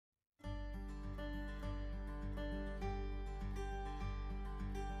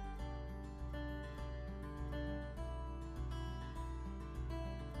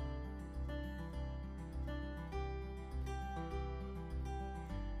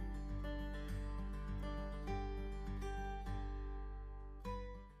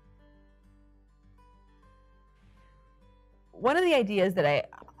one of the ideas that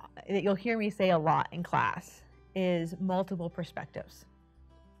you'll hear me say a lot in class is multiple perspectives.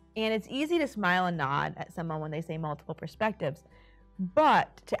 And it's easy to smile and nod at someone when they say multiple perspectives,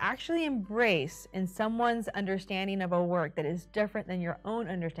 but to actually embrace in someone's understanding of a work that is different than your own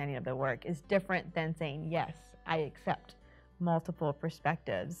understanding of the work is different than saying, yes, I accept multiple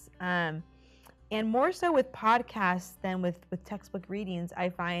perspectives. And more so with podcasts than with textbook readings, I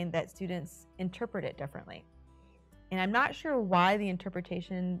find that students interpret it differently. And I'm not sure why the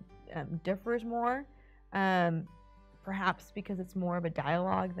interpretation differs more. Perhaps because it's more of a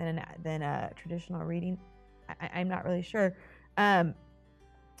dialogue than a traditional reading. I'm not really sure.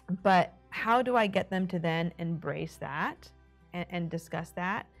 But how do I get them to then embrace that and discuss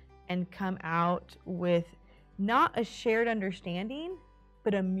that and come out with not a shared understanding,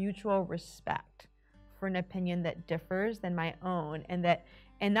 but a mutual respect for an opinion that differs than my own,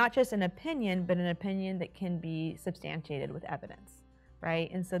 and not just an opinion, but an opinion that can be substantiated with evidence,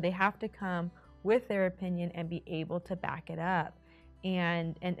 right? And so they have to come with their opinion and be able to back it up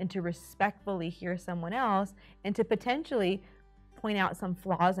and to respectfully hear someone else and to potentially point out some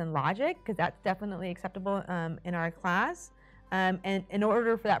flaws in logic, because that's definitely acceptable in our class, and in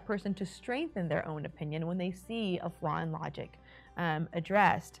order for that person to strengthen their own opinion when they see a flaw in logic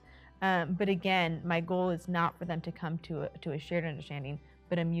addressed. But again, my goal is not for them to come to a shared understanding,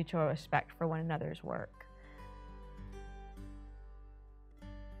 but a mutual respect for one another's work.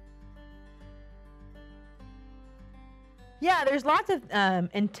 Yeah, there's lots of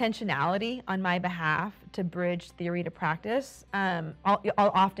intentionality on my behalf to bridge theory to practice. I'll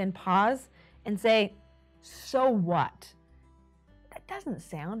often pause and say, so what? That doesn't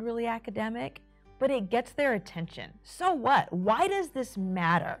sound really academic, but it gets their attention. So what? Why does this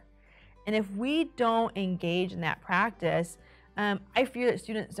matter? And if we don't engage in that practice, I fear that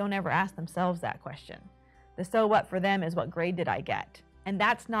students don't ever ask themselves that question. The so what for them is, what grade did I get? And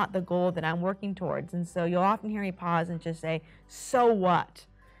that's not the goal that I'm working towards. And so you'll often hear me pause and just say, so what?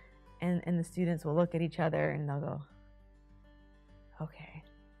 And the students will look at each other and they'll go, okay,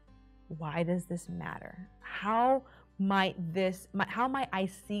 why does this matter? How might I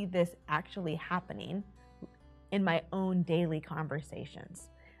see this actually happening in my own daily conversations?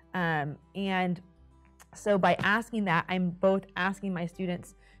 And so by asking that, I'm both asking my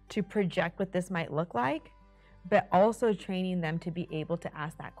students to project what this might look like, but also training them to be able to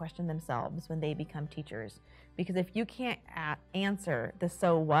ask that question themselves when they become teachers. Because if you can't answer the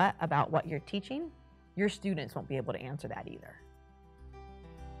so what about what you're teaching, your students won't be able to answer that either.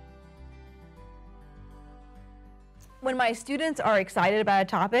 When my students are excited about a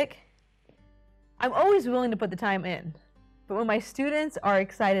topic, I'm always willing to put the time in. But when my students are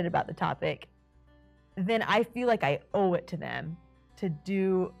excited about the topic, then I feel like I owe it to them to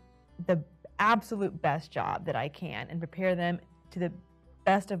do the absolute best job that I can and prepare them to the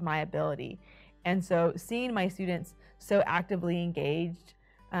best of my ability. And so seeing my students so actively engaged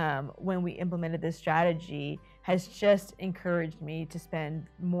when we implemented this strategy has just encouraged me to spend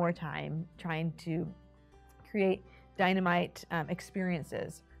more time trying to create dynamite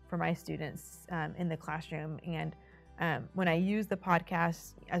experiences for my students in the classroom. And when I use the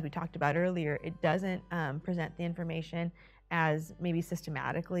podcast, as we talked about earlier, it doesn't present the information as maybe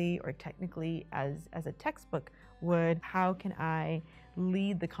systematically or technically as a textbook would. How can I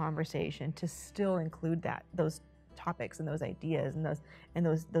lead the conversation to still include those topics and those ideas and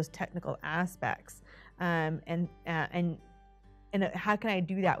those technical aspects? And how can I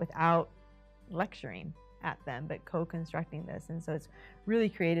do that without lecturing at them, but co-constructing this? And so it's really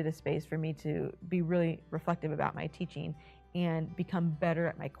created a space for me to be really reflective about my teaching and become better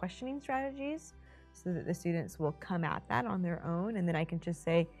at my questioning strategies, so that the students will come at that on their own, and then I can just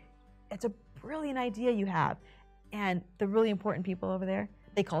say, it's a brilliant idea you have. And the really important people over there,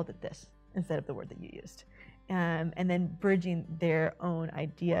 they called it this instead of the word that you used. And then bridging their own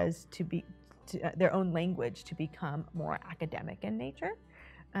ideas their own language to become more academic in nature.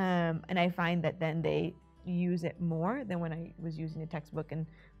 And I find that then they use it more than when I was using a textbook and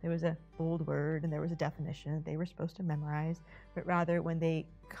there was a bold word and there was a definition that they were supposed to memorize, but rather when they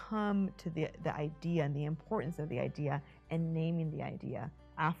come to the idea and the importance of the idea and naming the idea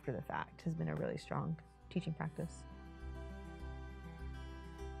after the fact has been a really strong teaching practice.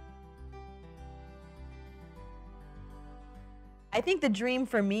 I think the dream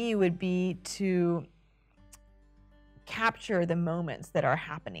for me would be to capture the moments that are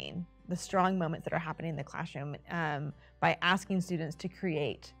happening, the strong moments that are happening in the classroom, by asking students to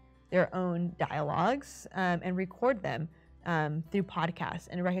create their own dialogues and record them through podcasts,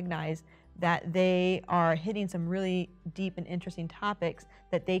 and recognize that they are hitting some really deep and interesting topics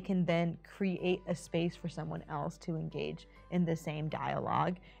that they can then create a space for someone else to engage in the same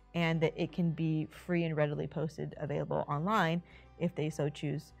dialogue, and that it can be free and readily posted available online if they so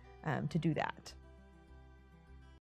choose to do that.